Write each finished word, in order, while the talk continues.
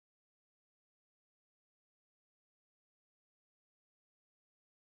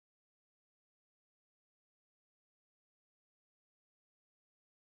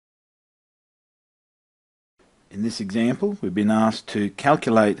In this example, we've been asked to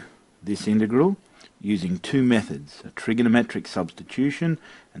calculate this integral using two methods, a trigonometric substitution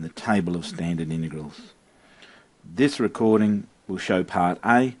and the table of standard integrals. This recording will show part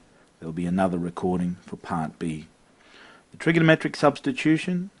A. There will be another recording for part B. The trigonometric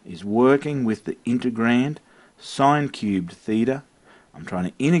substitution is working with the integrand sine cubed theta. I'm trying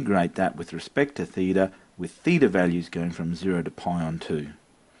to integrate that with respect to theta, with theta values going from 0 to pi on 2.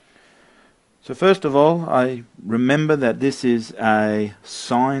 So first of all, I remember that this is a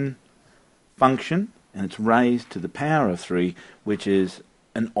sine function and it's raised to the power of 3, which is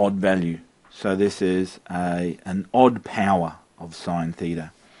an odd value. So this is an odd power of sine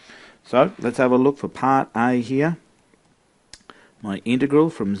theta. So let's have a look for part A here. My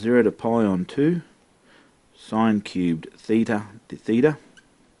integral from 0 to pi on 2, sine cubed theta to theta.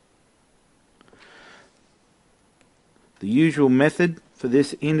 The usual method for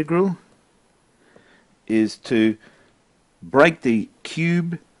this integral is to break the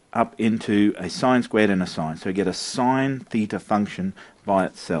cube up into a sine squared and a sine. So we get a sine theta function by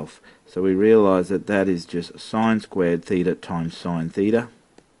itself. So we realize that that is just sine squared theta times sine theta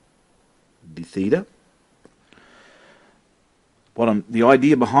d theta. The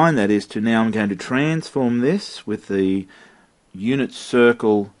idea behind that is to now I'm going to transform this with the unit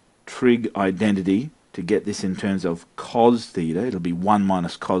circle trig identity to get this in terms of cos theta. It'll be 1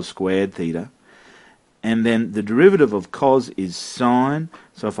 minus cos squared theta. And then the derivative of cos is sine.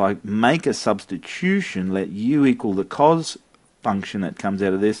 So if I make a substitution, let u equal the cos function that comes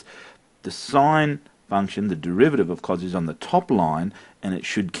out of this, the sine function, the derivative of cos, is on the top line, and it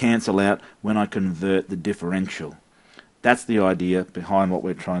should cancel out when I convert the differential. That's the idea behind what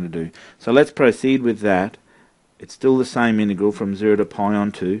we're trying to do. So let's proceed with that. It's still the same integral from 0 to pi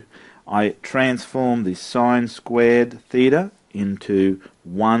on 2. I transform the sine squared theta into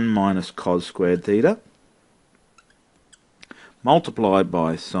 1 minus cos squared theta, multiplied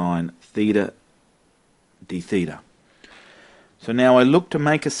by sine theta d theta. So now I look to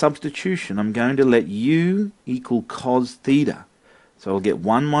make a substitution. I'm going to let u equal cos theta. So I'll get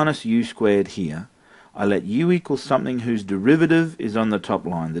 1 minus u squared here. I let u equal something whose derivative is on the top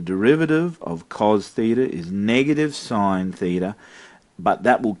line. The derivative of cos theta is negative sine theta, but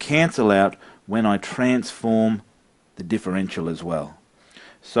that will cancel out when I transform the differential as well.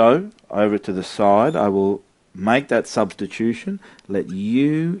 So over to the side, I will make that substitution. Let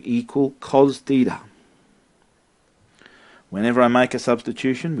u equal cos theta. Whenever I make a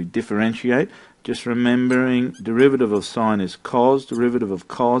substitution, we differentiate. Just remembering derivative of sine is cos, derivative of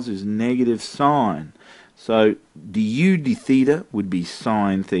cos is negative sine. So du d theta would be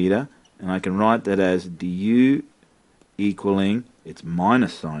sine theta, and I can write that as du equaling, it's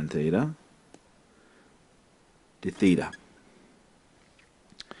minus sine theta d theta.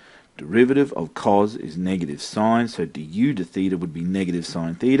 Derivative of cos is negative sine, so du d theta would be negative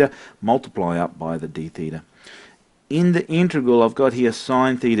sine theta, multiply up by the d theta. In the integral, I've got here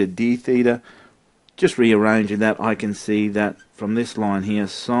sine theta d theta. Just rearranging that, I can see that from this line here,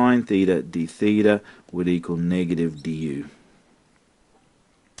 sine theta d theta would equal negative du.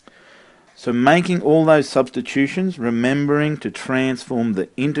 So making all those substitutions, remembering to transform the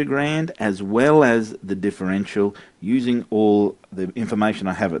integrand as well as the differential using all the information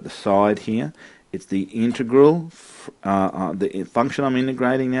I have at the side here. It's the integral, the function I'm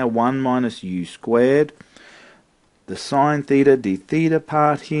integrating now, 1 minus u squared. The sine theta d theta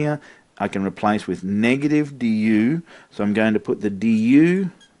part here, I can replace with negative du. So I'm going to put the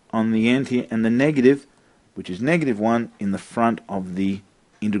du on the end here and the negative, which is negative 1, in the front of the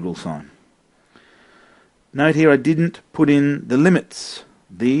integral sign. Note here I didn't put in the limits.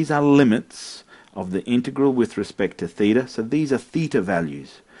 These are limits of the integral with respect to theta. So these are theta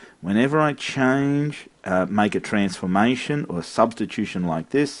values. Whenever I change, make a transformation or a substitution like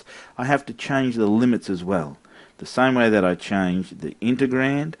this, I have to change the limits as well. The same way that I change the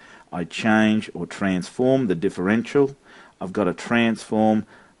integrand, I change or transform the differential, I've got to transform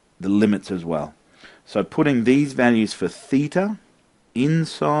the limits as well. So putting these values for theta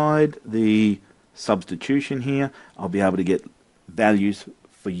inside the substitution here, I'll be able to get values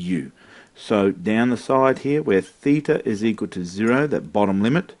for u. So down the side here, where theta is equal to 0, that bottom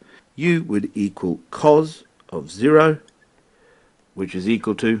limit, u would equal cos of 0, which is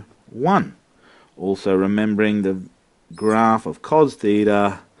equal to 1. Also remembering the graph of cos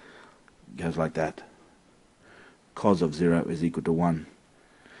theta goes like that. Cos of 0 is equal to 1.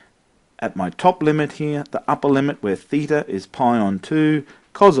 At my top limit here, the upper limit where theta is pi on 2,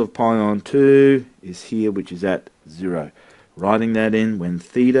 cos of pi on 2 is here, which is at 0. Writing that in, when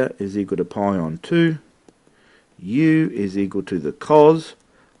theta is equal to pi on 2, u is equal to the cos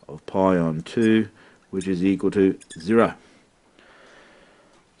of pi on 2, which is equal to 0.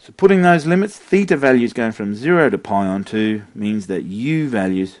 So putting those limits, theta values going from 0 to pi on 2 means that u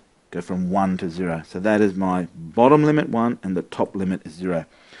values go from 1 to 0. So that is my bottom limit 1 and the top limit is 0.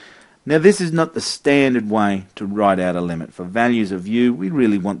 Now this is not the standard way to write out a limit. For values of u, we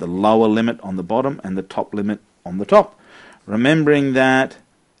really want the lower limit on the bottom and the top limit on the top. Remembering that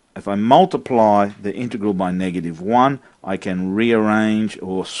if I multiply the integral by -1, I can rearrange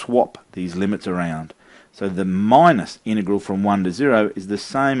or swap these limits around. So the minus integral from 1 to 0 is the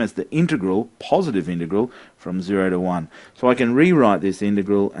same as the integral, positive integral, from 0 to 1. So I can rewrite this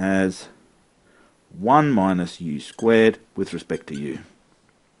integral as 1 minus u squared with respect to u.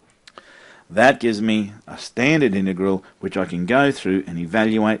 That gives me a standard integral which I can go through and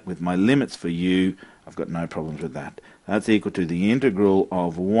evaluate with my limits for u. I've got no problems with that. That's equal to the integral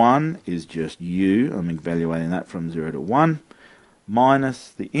of 1 is just u. I'm evaluating that from 0 to 1.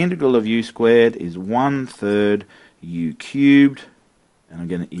 Minus the integral of u squared is 1/3 u cubed, and I'm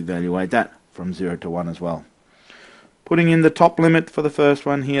going to evaluate that from 0 to 1 as well. Putting in the top limit for the first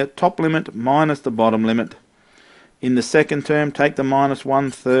one here, top limit minus the bottom limit. In the second term, take the minus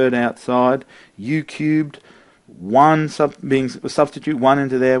 1/3 outside, u cubed, substitute 1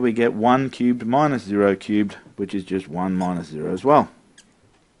 into there, we get 1 cubed minus 0 cubed, which is just 1 minus 0 as well.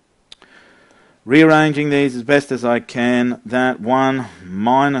 Rearranging these as best as I can, that 1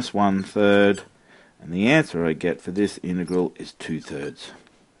 minus 1/3, and the answer I get for this integral is 2/3.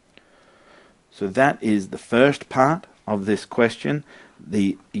 So that is the first part of this question.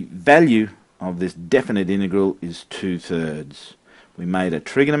 The value of this definite integral is 2/3. We made a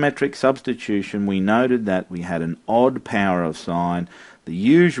trigonometric substitution. We noted that we had an odd power of sign. The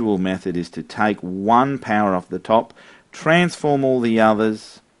usual method is to take one power off the top, transform all the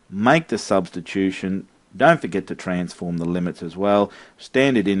others, make the substitution. Don't forget to transform the limits as well.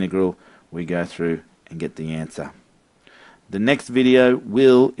 Standard integral, we go through and get the answer. The next video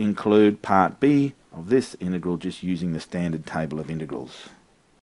will include part B of this integral, just using the standard table of integrals.